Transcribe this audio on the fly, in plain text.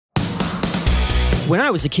When I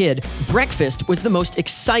was a kid, breakfast was the most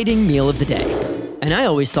exciting meal of the day. And I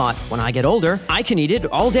always thought, when I get older, I can eat it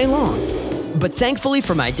all day long. But thankfully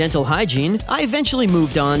for my dental hygiene, I eventually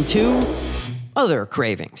moved on to other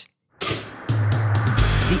cravings.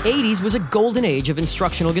 The 80s was a golden age of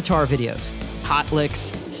instructional guitar videos. Hot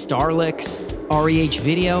Licks, Star Licks, REH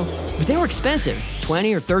Video, but they were expensive,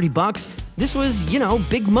 20 or 30 bucks. This was, you know,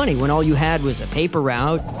 big money when all you had was a paper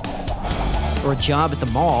route or a job at the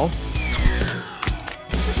mall.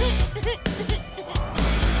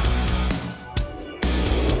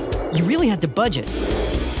 You really had to budget.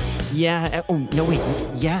 Yeah, oh, no, wait,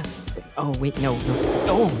 yes. Oh, wait, no.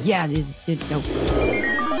 Oh, yeah, no.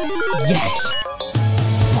 Yes!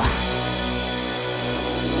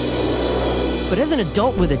 But as an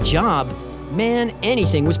adult with a job, man,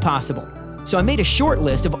 anything was possible. So I made a short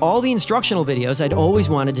list of all the instructional videos I'd always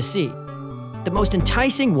wanted to see. The most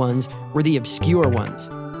enticing ones were the obscure ones.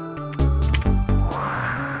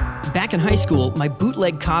 Back in high school, my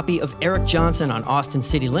bootleg copy of Eric Johnson on Austin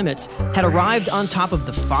City Limits had arrived on top of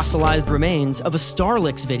the fossilized remains of a Star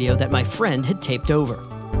Licks video that my friend had taped over.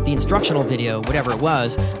 The instructional video, whatever it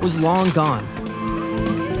was long gone,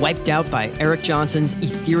 wiped out by Eric Johnson's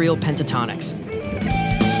ethereal pentatonics.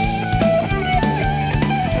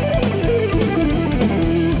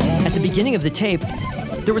 At the beginning of the tape,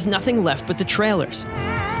 there was nothing left but the trailers.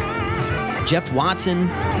 Jeff Watson,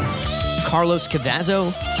 Carlos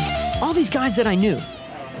Cavazo, all these guys that I knew.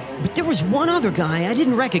 But there was one other guy I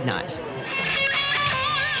didn't recognize.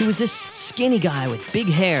 He was this skinny guy with big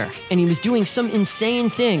hair, and he was doing some insane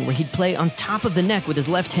thing where he'd play on top of the neck with his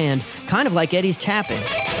left hand, kind of like Eddie's tapping.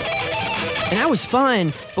 And I was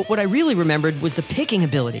fine, but what I really remembered was the picking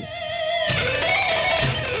ability.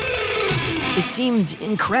 It seemed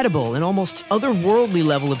incredible, an almost otherworldly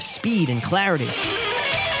level of speed and clarity.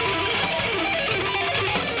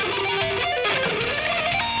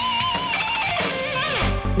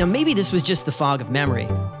 Now maybe this was just the fog of memory,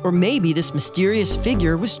 or maybe this mysterious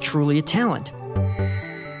figure was truly a talent.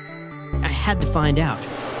 I had to find out.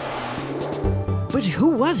 But who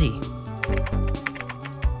was he?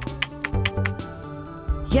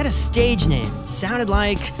 He had a stage name. It sounded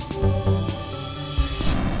like...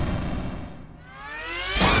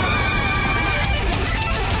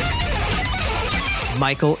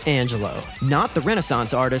 Michelangelo. Not the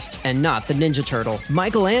Renaissance artist, and not the Ninja Turtle.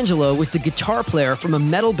 Michelangelo was the guitar player from a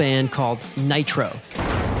metal band called Nitro.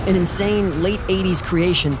 An insane late 80s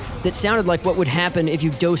creation that sounded like what would happen if you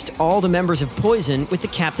dosed all the members of Poison with the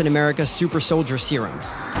Captain America Super Soldier Serum.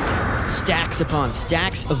 Stacks upon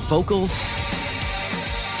stacks of vocals,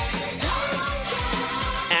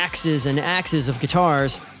 axes and axes of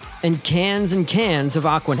guitars, and cans of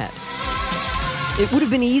Aquanet. It would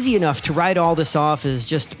have been easy enough to write all this off as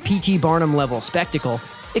just P.T. Barnum level spectacle,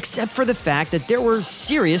 except for the fact that there were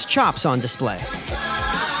serious chops on display.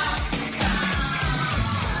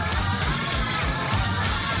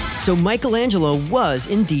 So Michelangelo was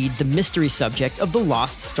indeed the mystery subject of the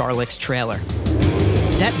lost Star Licks trailer.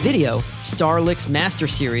 That video, Star Licks Master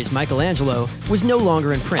Series Michelangelo, was no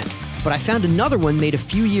longer in print, but I found another one made a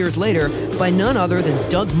few years later by none other than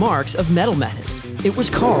Doug Marks of Metal Method. It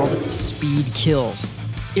was called Speed Kills.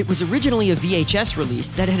 It was originally a VHS release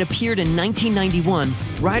that had appeared in 1991,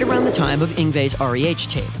 right around the time of Yngwie's REH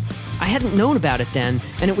tape. I hadn't known about it then,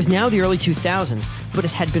 and it was now the early 2000s, but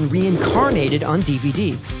it had been reincarnated on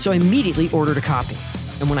DVD, so I immediately ordered a copy.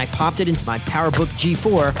 And when I popped it into my PowerBook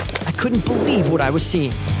G4, I couldn't believe what I was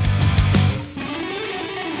seeing.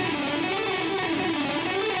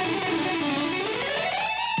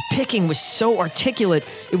 Picking was so articulate,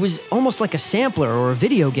 it was almost like a sampler or a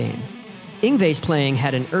video game. Yngwie's playing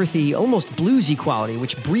had an earthy, almost bluesy quality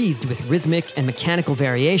which breathed with rhythmic and mechanical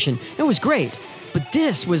variation. It was great, but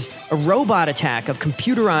this was a robot attack of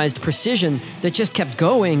computerized precision that just kept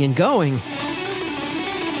going and going.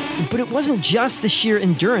 But it wasn't just the sheer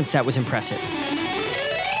endurance that was impressive.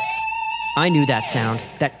 I knew that sound,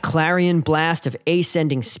 that clarion blast of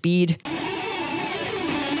ascending speed.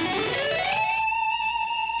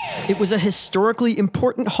 It was a historically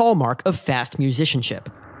important hallmark of fast musicianship,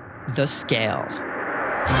 the scale.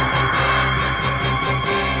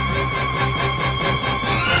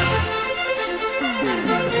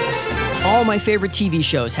 All my favorite TV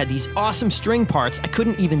shows had these awesome string parts I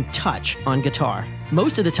couldn't even touch on guitar.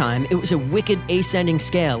 Most of the time, it was a wicked ascending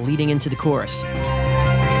scale leading into the chorus.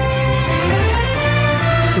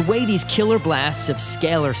 The way these killer blasts of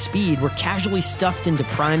scalar speed were casually stuffed into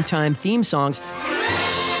primetime theme songs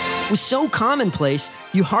was so commonplace,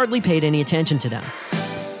 you hardly paid any attention to them.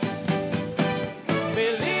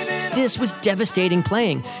 This was devastating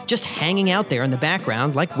playing, just hanging out there in the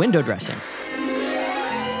background like window dressing.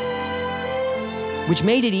 which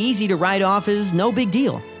made it easy to write off as no big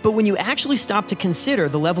deal. But when you actually stop to consider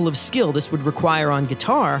the level of skill this would require on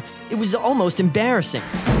guitar, it was almost embarrassing.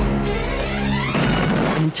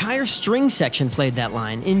 An entire string section played that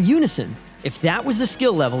line in unison. If that was the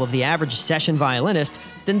skill level of the average session violinist,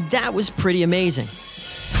 then that was pretty amazing.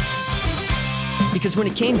 Because when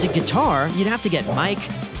it came to guitar, you'd have to get Mike,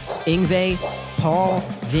 Yngwie, Paul,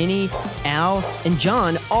 Vinny, Al, and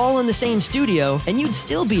John all in the same studio, and you'd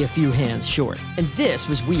still be a few hands short. And this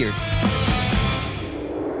was weird.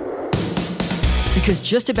 Because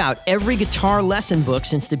just about every guitar lesson book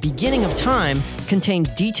since the beginning of time contained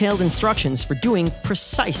detailed instructions for doing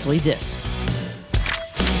precisely this.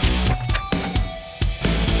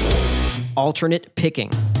 Alternate picking.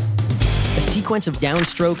 A sequence of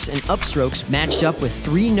downstrokes and upstrokes matched up with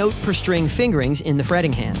 3-note per string fingerings in the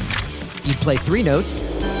fretting hand. You'd play 3 notes,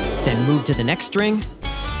 then move to the next string,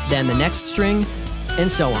 then the next string,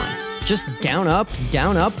 and so on. Just down, up,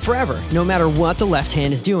 forever, no matter what the left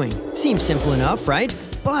hand is doing. Seems simple enough, right?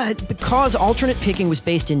 But because alternate picking was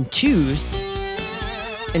based in 2s,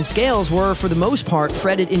 and scales were, for the most part,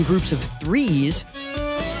 fretted in groups of 3s,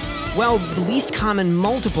 well, the least common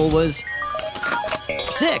multiple was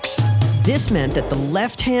 6. This meant that the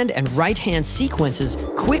left hand and right hand sequences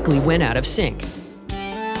quickly went out of sync.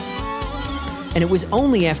 And it was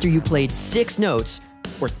only after you played 6 notes,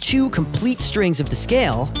 or 2 complete strings of the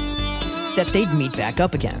scale, that they'd meet back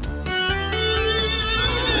up again.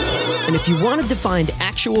 And if you wanted to find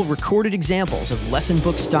actual recorded examples of lesson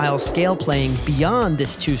book style scale playing beyond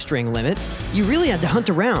this 2-string limit, you really had to hunt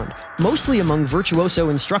around, mostly among virtuoso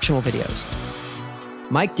instructional videos.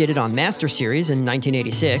 Mike did it on Master Series in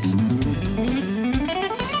 1986.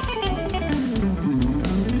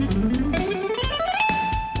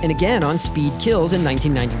 And again on Speed Kills in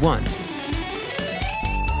 1991.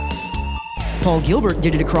 Paul Gilbert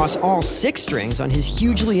did it across all 6 strings on his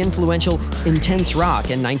hugely influential Intense Rock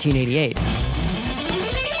in 1988.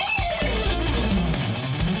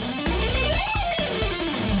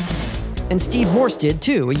 And Steve Morse did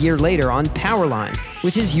too, a year later on Power Lines,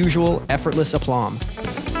 with his usual effortless aplomb.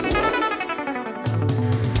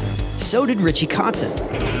 So did Richie Kotzen.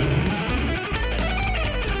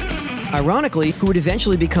 Ironically, who would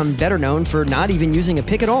eventually become better known for not even using a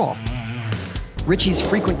pick at all. Richie's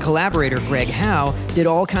frequent collaborator, Greg Howe, did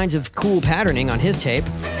all kinds of cool patterning on his tape,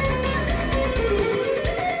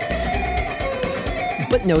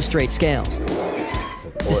 but no straight scales.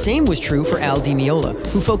 The same was true for Al Di Meola,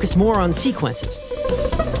 who focused more on sequences.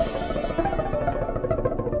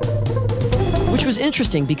 Which was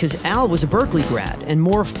interesting because Al was a Berklee grad and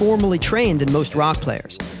more formally trained than most rock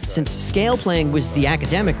players. Since scale playing was the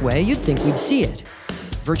academic way, you'd think we'd see it.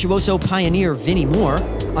 Virtuoso pioneer Vinnie Moore,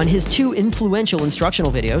 on his 2 influential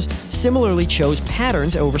instructional videos, similarly chose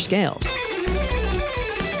patterns over scales.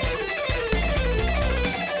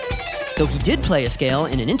 Though he did play a scale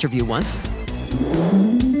in an interview once.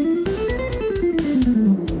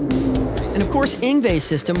 And of course, Yngwie's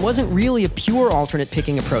system wasn't really a pure alternate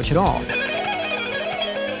picking approach at all.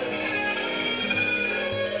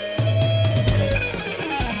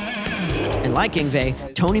 And like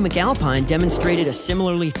Yngwie, Tony McAlpine demonstrated a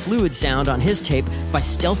similarly fluid sound on his tape by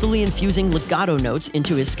stealthily infusing legato notes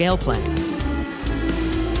into his scale playing.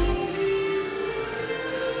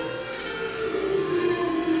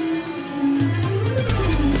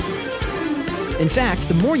 In fact,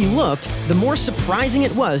 the more you looked, the more surprising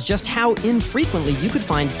it was just how infrequently you could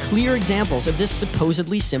find clear examples of this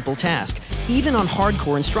supposedly simple task, even on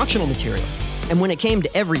hardcore instructional material. And when it came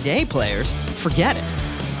to everyday players, forget it.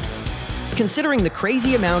 Considering the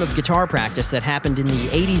crazy amount of guitar practice that happened in the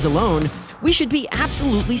 80s alone, we should be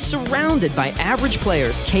absolutely surrounded by average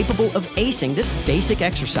players capable of acing this basic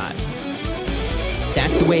exercise.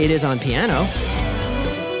 That's the way it is on piano.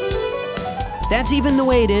 That's even the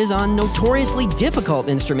way it is on notoriously difficult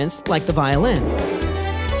instruments like the violin.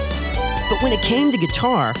 But when it came to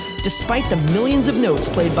guitar, despite the millions of notes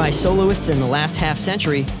played by soloists in the last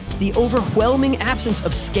half-century, the overwhelming absence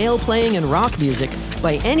of scale playing in rock music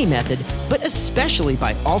by any method, but especially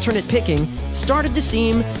by alternate picking, started to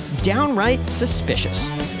seem downright suspicious.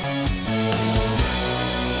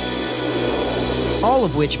 All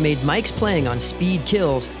of which made Mike's playing on Speed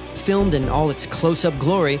Kills, filmed in all its close-up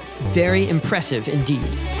glory, very impressive indeed.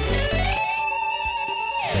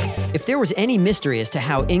 If there was any mystery as to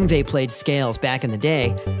how Yngwie played scales back in the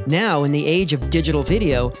day, now in the age of digital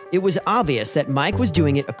video, it was obvious that Mike was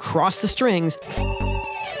doing it across the strings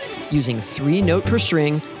using 3-note per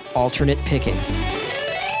string alternate picking.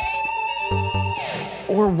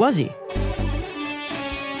 Or was he?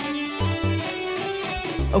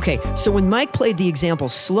 Okay, so when Mike played the example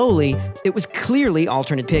slowly, it was clearly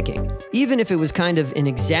alternate picking, even if it was kind of an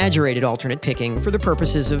exaggerated alternate picking for the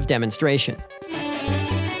purposes of demonstration.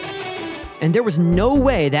 And there was no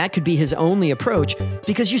way that could be his only approach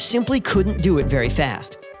because you simply couldn't do it very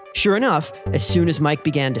fast. Sure enough, as soon as Mike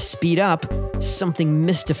began to speed up, something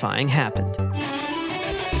mystifying happened.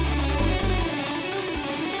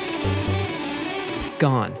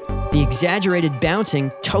 Gone. The exaggerated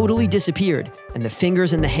bouncing totally disappeared, and the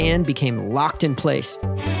fingers in the hand became locked in place.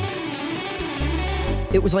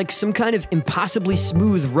 It was like some kind of impossibly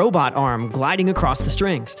smooth robot arm gliding across the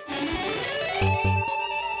strings.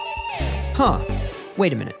 Huh.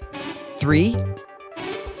 Wait a minute. 3,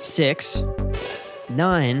 6,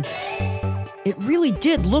 9. It really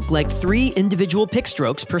did look like 3 individual pick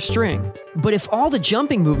strokes per string. But if all the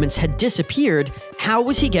jumping movements had disappeared, how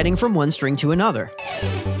was he getting from one string to another?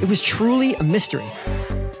 It was truly a mystery.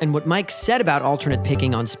 And what Mike said about alternate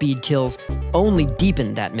picking on speed kills only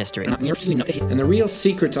deepened that mystery. And the real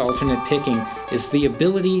secret to alternate picking is the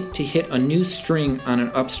ability to hit a new string on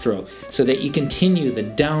an upstroke so that you continue the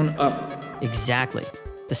down-up. Exactly.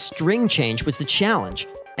 The string change was the challenge,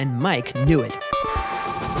 and Mike knew it.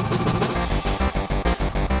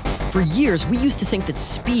 For years, we used to think that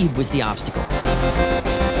speed was the obstacle.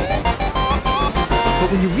 But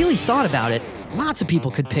when you really thought about it, lots of people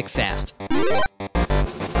could pick fast.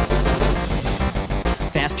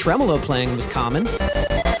 Fast tremolo playing was common,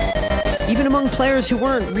 even among players who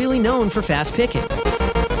weren't really known for fast picking.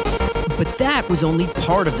 But that was only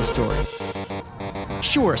part of the story.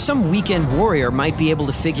 Sure, some weekend warrior might be able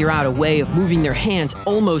to figure out a way of moving their hands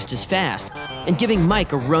almost as fast and giving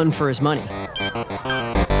Mike a run for his money.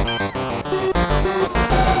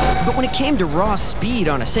 But when it came to raw speed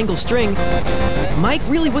on a single string, Mike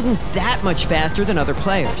really wasn't that much faster than other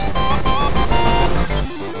players.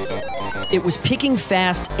 It was picking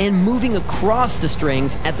fast and moving across the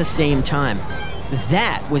strings at the same time.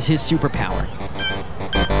 That was his superpower.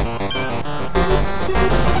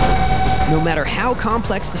 No matter how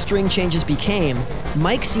complex the string changes became,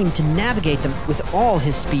 Mike seemed to navigate them with all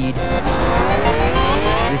his speed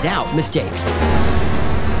without mistakes.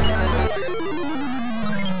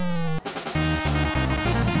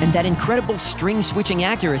 And that incredible string switching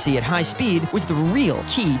accuracy at high speed was the real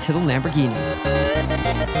key to the Lamborghini.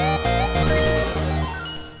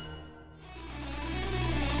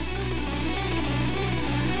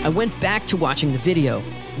 I went back to watching the video,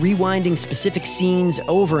 rewinding specific scenes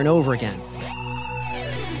over and over again.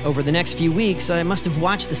 Over the next few weeks, I must have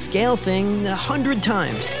watched the scale thing 100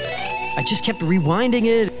 times. I just kept rewinding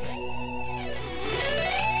it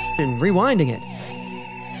and rewinding it.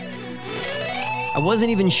 I wasn't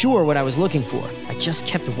even sure what I was looking for. I just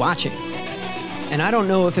kept watching. And I don't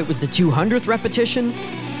know if it was the 200th repetition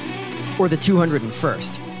or the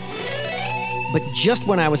 201st. But just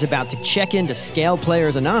when I was about to check into Scale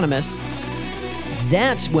Players Anonymous,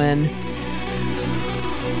 that's when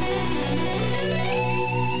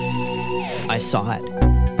I saw it.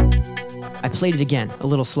 I played it again, a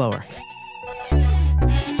little slower.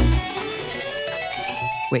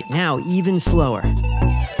 Wait, now even slower.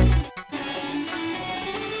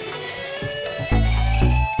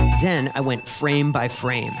 Then I went frame by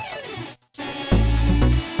frame.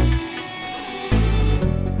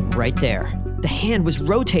 Right there. The hand was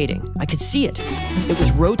rotating. I could see it. It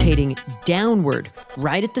was rotating downward,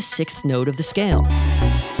 right at the 6th note of the scale.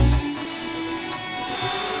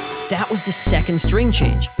 That was the second string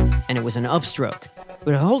change, and it was an upstroke.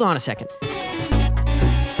 But hold on a second.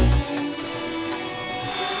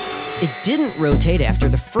 It didn't rotate after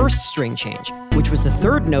the first string change, which was the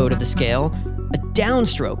 3rd note of the scale, a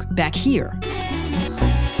downstroke back here.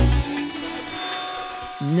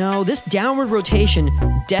 No, this downward rotation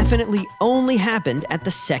definitely only happened at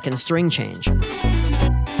the 2nd string change.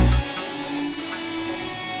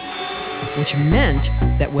 Which meant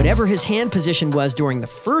that whatever his hand position was during the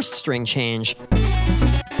 1st string change,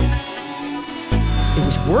 it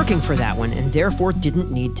was working for that one and therefore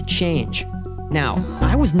didn't need to change. Now,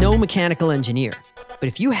 I was no mechanical engineer, but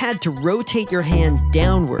if you had to rotate your hand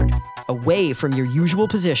downward, away from your usual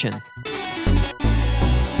position,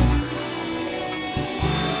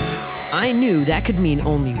 I knew that could mean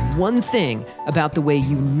only one thing about the way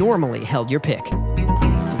you normally held your pick.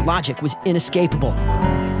 The logic was inescapable.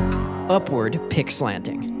 Upward pick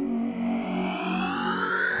slanting.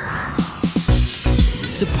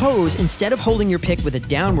 Suppose instead of holding your pick with a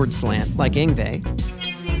downward slant, like Yngwie,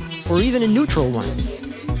 or even a neutral one,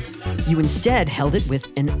 you instead held it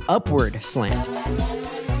with an upward slant.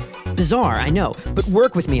 Bizarre, I know, but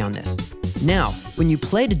work with me on this. Now, when you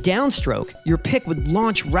played a downstroke, your pick would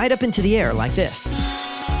launch right up into the air like this.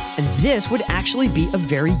 And this would actually be a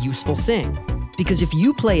very useful thing. Because if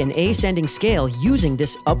you play an ascending scale using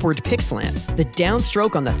this upward pick slant, the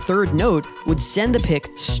downstroke on the third note would send the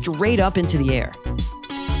pick straight up into the air.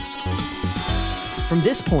 From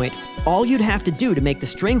this point, all you'd have to do to make the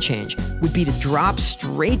string change would be to drop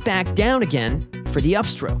straight back down again for the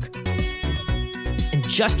upstroke. And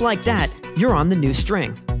just like that, you're on the new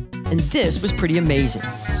string. And this was pretty amazing,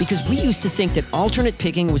 because we used to think that alternate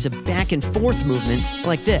picking was a back and forth movement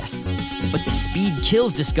like this. But the speed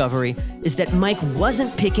kills discovery is that Mike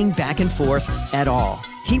wasn't picking back and forth at all.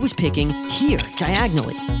 He was picking here,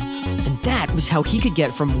 diagonally. And that was how he could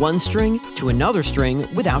get from one string to another string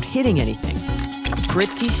without hitting anything.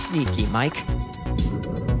 Pretty sneaky, Mike.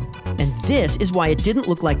 And this is why it didn't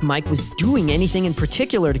look like Mike was doing anything in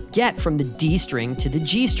particular to get from the D string to the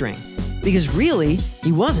G string. Because really,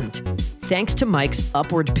 he wasn't. Thanks to Mike's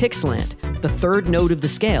upward pick slant, the third note of the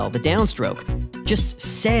scale, the downstroke, just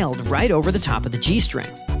sailed right over the top of the G string.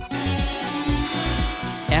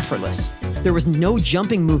 Effortless. There was no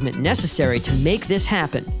jumping movement necessary to make this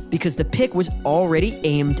happen because the pick was already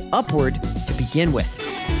aimed upward to begin with.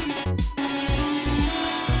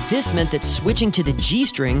 This meant that switching to the G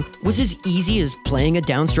string was as easy as playing a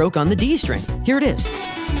downstroke on the D string. Here it is.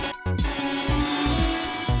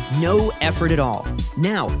 No effort at all.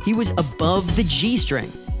 Now he was above the G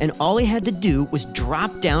string, and all he had to do was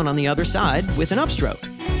drop down on the other side with an upstroke.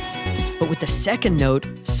 But with the second note,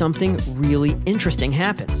 something really interesting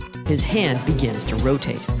happens. His hand begins to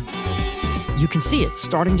rotate. You can see it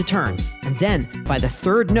starting to turn, and then by the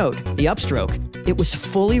third note, the upstroke, it was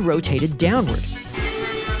fully rotated downward.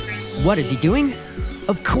 What is he doing?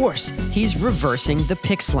 Of course, he's reversing the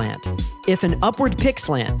pick slant. If an upward pick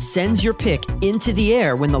slant sends your pick into the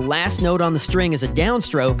air when the last note on the string is a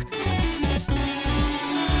downstroke,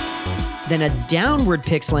 then a downward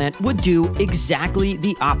pick slant would do exactly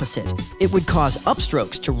the opposite. It would cause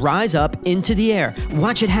upstrokes to rise up into the air.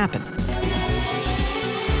 Watch it happen.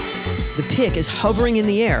 The pick is hovering in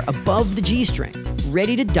the air above the G string,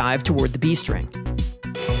 ready to dive toward the B string.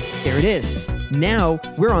 There it is. Now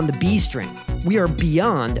we're on the B string. We are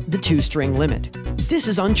beyond the two-string limit. This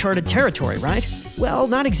is uncharted territory, right? Well,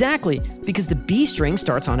 not exactly, because the B string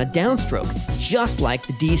starts on a downstroke, just like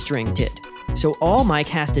the D string did. So all Mike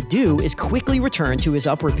has to do is quickly return to his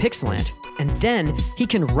upward pick slant, and then he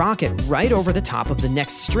can rock it right over the top of the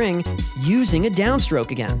next string using a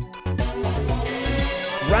downstroke again.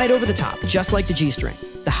 Right over the top, just like the G string.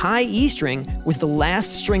 The high E string was the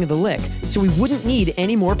last string of the lick, so we wouldn't need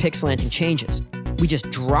any more pick slanting changes. We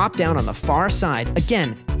just drop down on the far side,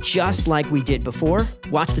 again, just like we did before.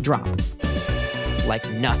 Watch the drop. Like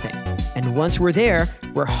nothing. And once we're there,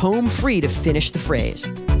 we're home free to finish the phrase.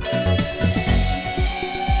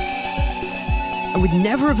 I would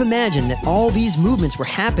never have imagined that all these movements were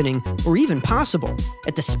happening or even possible.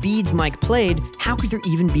 At the speeds Mike played, how could there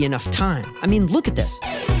even be enough time? I mean, look at this.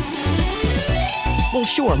 Well,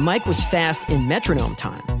 sure, Mike was fast in metronome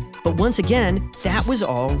time, but once again, that was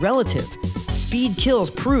all relative. Speed kills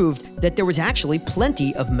proved that there was actually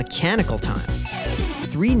plenty of mechanical time.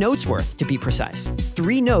 3 notes worth, to be precise.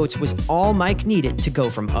 3 notes was all Mike needed to go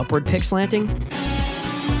from upward pick slanting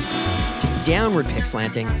to downward pick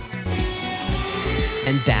slanting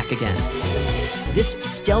and back again. This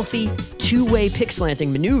stealthy, two-way pick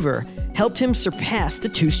slanting maneuver helped him surpass the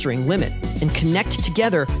two-string limit and connect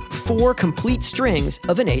together 4 complete strings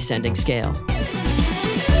of an ascending scale.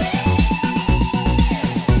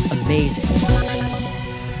 Amazing.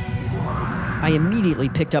 I immediately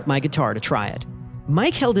picked up my guitar to try it.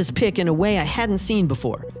 Mike held his pick in a way I hadn't seen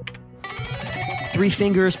before. 3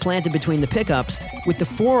 fingers planted between the pickups, with the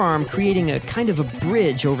forearm creating a kind of a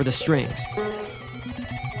bridge over the strings.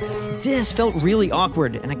 This felt really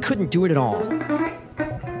awkward, and I couldn't do it at all.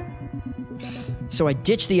 So I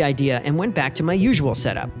ditched the idea and went back to my usual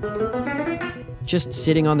setup. Just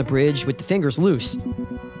sitting on the bridge with the fingers loose.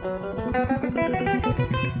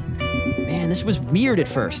 Man, this was weird at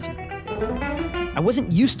first. I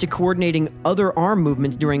wasn't used to coordinating other arm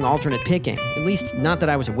movements during alternate picking, at least not that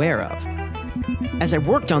I was aware of. As I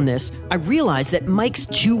worked on this, I realized that Mike's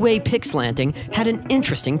two-way pick slanting had an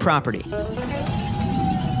interesting property.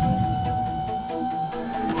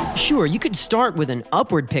 Sure, you could start with an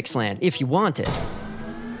upward pick slant if you wanted.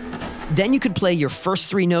 Then you could play your first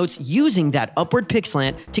 3 notes using that upward pick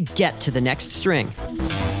slant to get to the next string.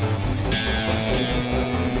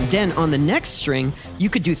 Then on the next string, you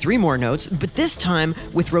could do 3 more notes, but this time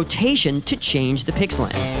with rotation to change the pick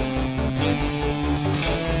slant.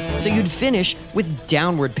 So you'd finish with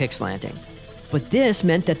downward pick slanting. But this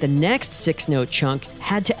meant that the next 6-note chunk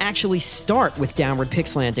had to actually start with downward pick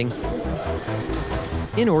slanting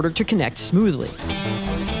in order to connect smoothly.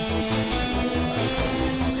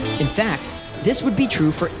 In fact, this would be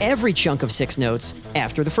true for every chunk of 6 notes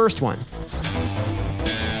after the first one.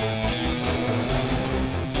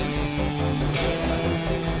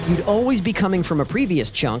 You'd always be coming from a previous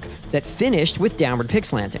chunk that finished with downward pick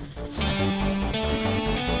slanting.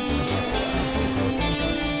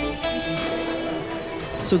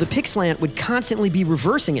 So the pick slant would constantly be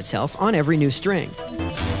reversing itself on every new string.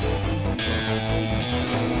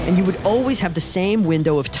 And you would always have the same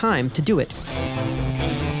window of time to do it.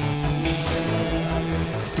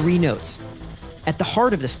 3 notes. At the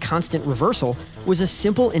heart of this constant reversal was a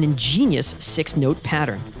simple and ingenious 6-note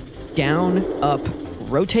pattern. Down, up,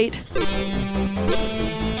 rotate.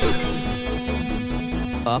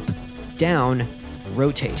 Up, down,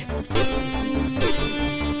 rotate.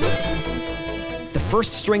 The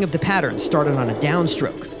first string of the pattern started on a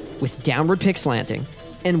downstroke with downward pick slanting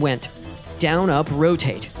and went down, up,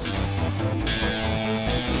 rotate.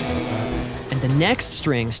 And the next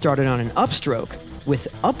string started on an upstroke with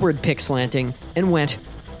upward pick slanting and went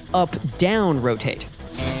up, down, rotate.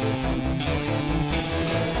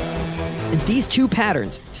 And these 2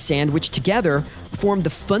 patterns, sandwiched together, formed the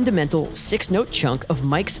fundamental 6-note chunk of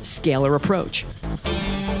Mike's scalar approach.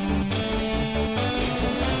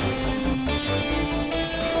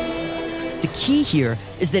 The key here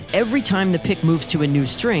is that every time the pick moves to a new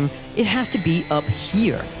string, it has to be up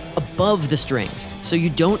here, above the strings, so you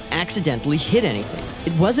don't accidentally hit anything.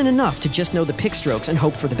 It wasn't enough to just know the pick strokes and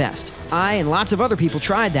hope for the best. I and lots of other people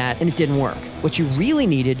tried that, and it didn't work. What you really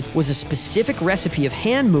needed was a specific recipe of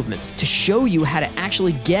hand movements to show you how to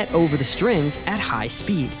actually get over the strings at high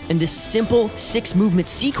speed. And this simple 6-movement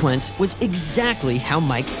sequence was exactly how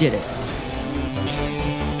Mike did it.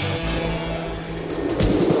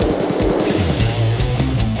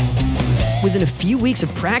 Within a few weeks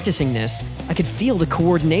of practicing this, I could feel the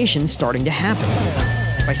coordination starting to happen.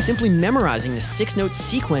 By simply memorizing the 6-note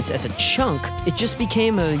sequence as a chunk, it just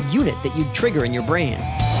became a unit that you'd trigger in your brain.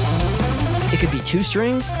 It could be 2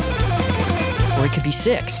 strings, or it could be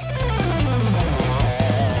 6.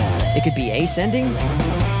 It could be ascending,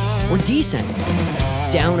 or descending.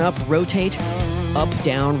 Down, up, rotate, up,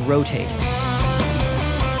 down, rotate.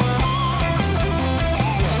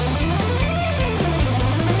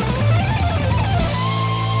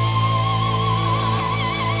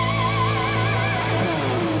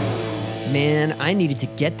 Man, I needed to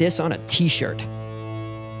get this on a t-shirt.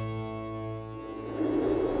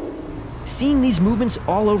 Seeing these movements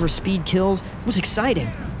all over Speed Kills was exciting.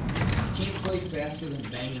 You can't play faster than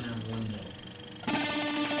banging on one note.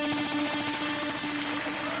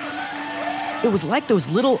 It was like those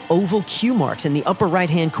little oval cue marks in the upper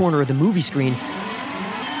right-hand corner of the movie screen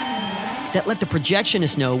that let the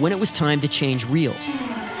projectionist know when it was time to change reels.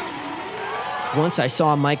 Once I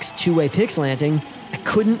saw Mike's 2-way pick slanting, I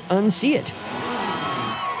couldn't unsee it.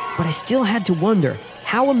 But I still had to wonder,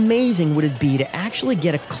 how amazing would it be to actually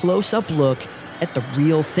get a close-up look at the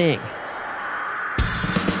real thing?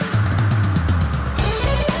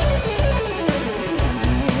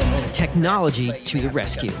 Technology to the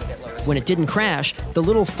rescue. When it didn't crash, the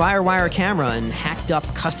little Firewire camera and hacked-up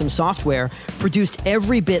custom software produced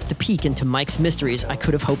every bit the peek into Mike's mysteries I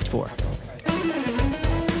could have hoped for.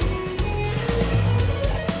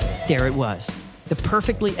 There it was. The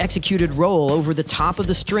perfectly executed roll over the top of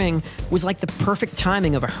the string was like the perfect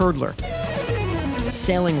timing of a hurdler,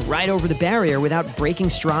 sailing right over the barrier without breaking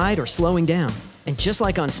stride or slowing down. And just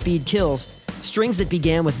like on Speed Kills, strings that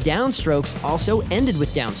began with downstrokes also ended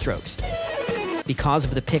with downstrokes. Because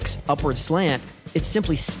of the pick's upward slant, it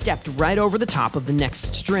simply stepped right over the top of the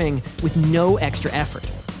next string with no extra effort.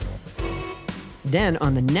 Then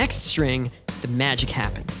on the next string, the magic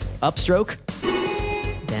happened. Upstroke,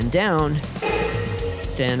 then down,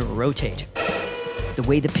 then rotate. The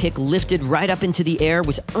way the pick lifted right up into the air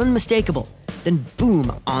was unmistakable. Then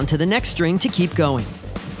boom, onto the next string to keep going.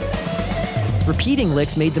 Repeating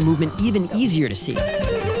licks made the movement even easier to see.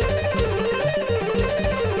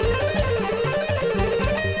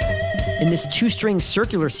 In this 2-string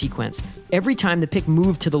circular sequence, every time the pick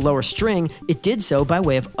moved to the lower string, it did so by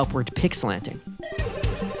way of upward pick slanting.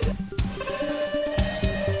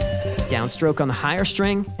 Downstroke on the higher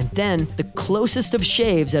string, and then the closest of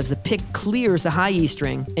shaves as the pick clears the high E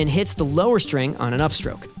string and hits the lower string on an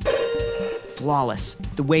upstroke. Flawless.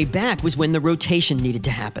 The way back was when the rotation needed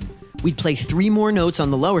to happen. We'd play 3 more notes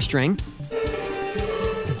on the lower string.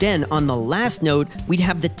 Then on the last note, we'd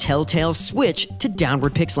have the telltale switch to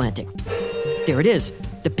downward pick slanting. There it is.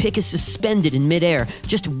 The pick is suspended in midair,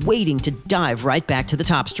 just waiting to dive right back to the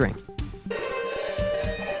top string.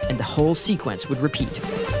 And the whole sequence would repeat.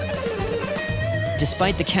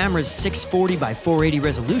 Despite the camera's 640 by 480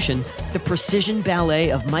 resolution, the precision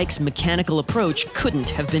ballet of Mike's mechanical approach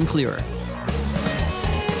couldn't have been clearer.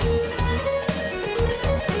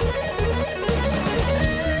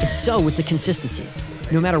 And so was the consistency.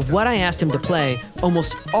 No matter what I asked him to play,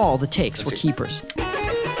 almost all the takes were keepers.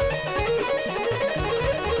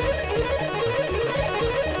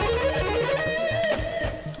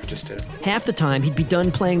 Just did it. Half the time, he'd be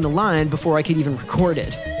done playing the line before I could even record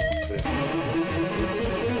it.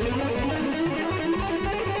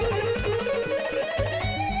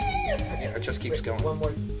 It just keeps going. One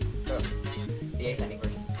more. The ascending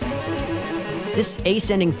version. This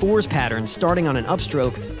ascending fours pattern, starting on an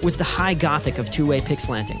upstroke, was the high Gothic of two-way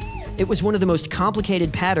Pickslanting. It was one of the most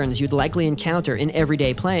complicated patterns you'd likely encounter in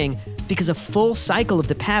everyday playing because a full cycle of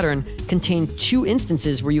the pattern contained 2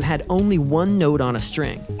 instances where you had only one note on a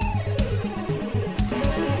string.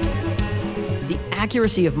 The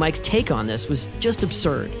accuracy of Mike's take on this was just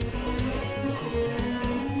absurd.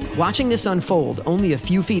 Watching this unfold only a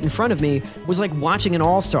few feet in front of me was like watching an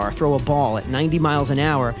all-star throw a ball at 90 miles an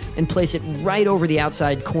hour and place it right over the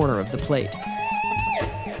outside corner of the plate.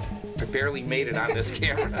 I barely made it on this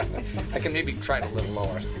camera. I can maybe try it a little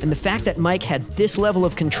lower. And the fact that Mike had this level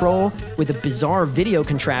of control with a bizarre video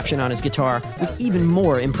contraption on his guitar was even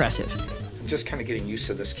more impressive. I'm just kind of getting used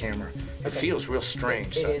to this camera. It feels real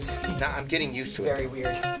strange. It is. Now I'm getting used to it. Very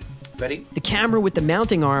weird. Ready? The camera with the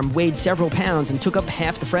mounting arm weighed several pounds and took up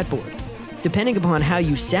half the fretboard. Depending upon how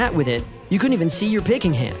you sat with it, you couldn't even see your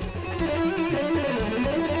picking hand.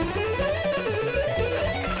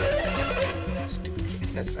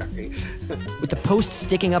 Sorry. With the post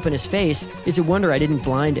sticking up in his face, it's a wonder I didn't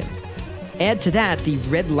blind him. Add to that the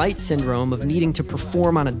red light syndrome of needing to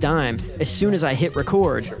perform on a dime as soon as I hit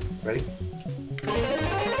record. Sure. Ready?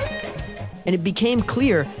 And it became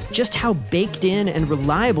clear just how baked in and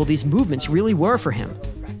reliable these movements really were for him.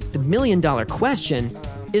 The million-dollar question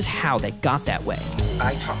is how they got that way.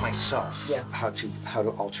 I taught myself Yeah. how to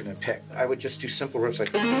alternate pick. I would just do simple riffs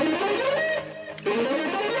like.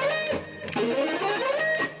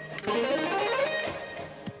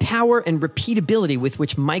 Power and repeatability with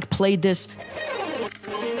which Mike played this,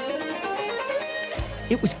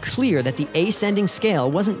 it was clear that the ascending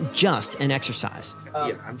scale wasn't just an exercise.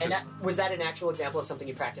 Yeah, I'm And just. was that an actual example of something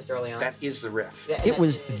you practiced early on? That is the riff. Yeah, and It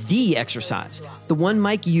was the exercise, the one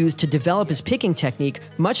Mike used to develop his picking technique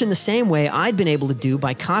much in the same way I'd been able to do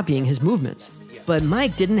by copying his movements. But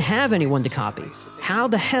Mike didn't have anyone to copy. How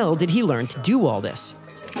the hell did he learn to do all this?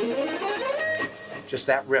 Just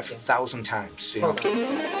that riff 1,000 times. You know?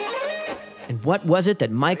 And what was it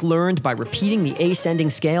that Mike learned by repeating the ascending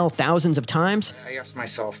scale thousands of times? I asked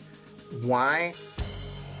myself, why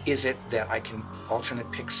is it that I can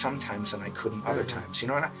alternate pick sometimes and I couldn't other times? You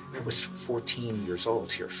know, and I was 14 years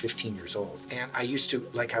old here, 15 years old. And I used to,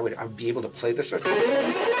 like, I would be able to play this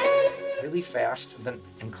really fast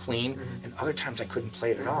and clean, and other times I couldn't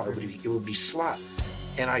play it at all. It would be slot.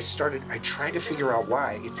 And I tried to figure out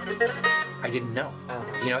why. I didn't know.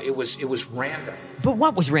 You know, it was random. But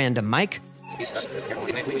what was random, Mike?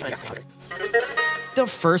 The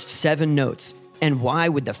first 7 notes. And why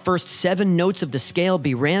would the first 7 notes of the scale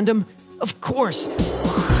be random? Of course.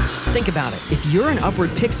 Think about it. If you're an upward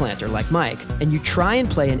pickslanter like Mike, and you try and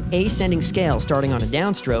play an ascending scale starting on a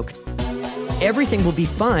downstroke, everything will be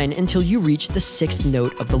fine until you reach the 6th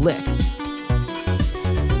note of the lick.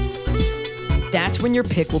 That's when your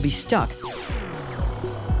pick will be stuck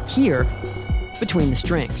here between the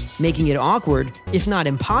strings, making it awkward, if not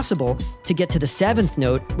impossible, to get to the 7th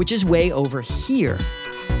note, which is way over here.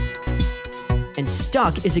 And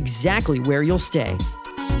stuck is exactly where you'll stay.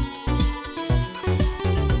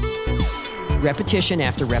 Repetition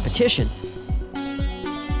after repetition.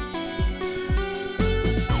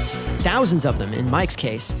 Thousands of them in Mike's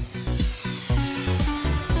case.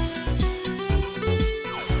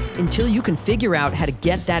 Until you can figure out how to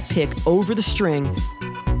get that pick over the string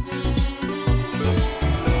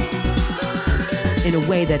in a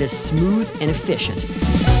way that is smooth and efficient.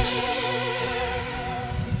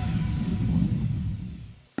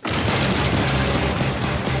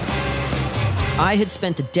 I had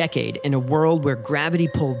spent a decade in a world where gravity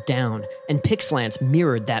pulled down, and Pickslants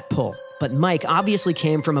mirrored that pull. But Mike obviously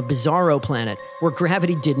came from a bizarro planet where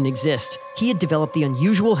gravity didn't exist. He had developed the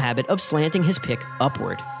unusual habit of slanting his pick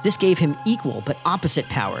upward. This gave him equal but opposite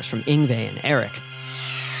powers from Yngwie and Eric.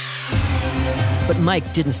 But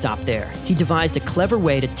Mike didn't stop there. He devised a clever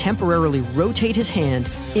way to temporarily rotate his hand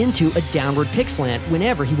into a downward pick slant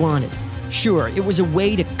whenever he wanted. Sure, it was a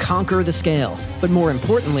way to conquer the scale, but more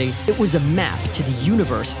importantly, it was a map to the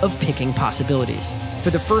universe of picking possibilities. For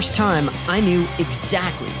the first time, I knew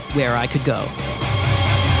exactly where I could go.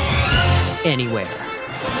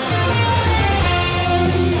 anywhere.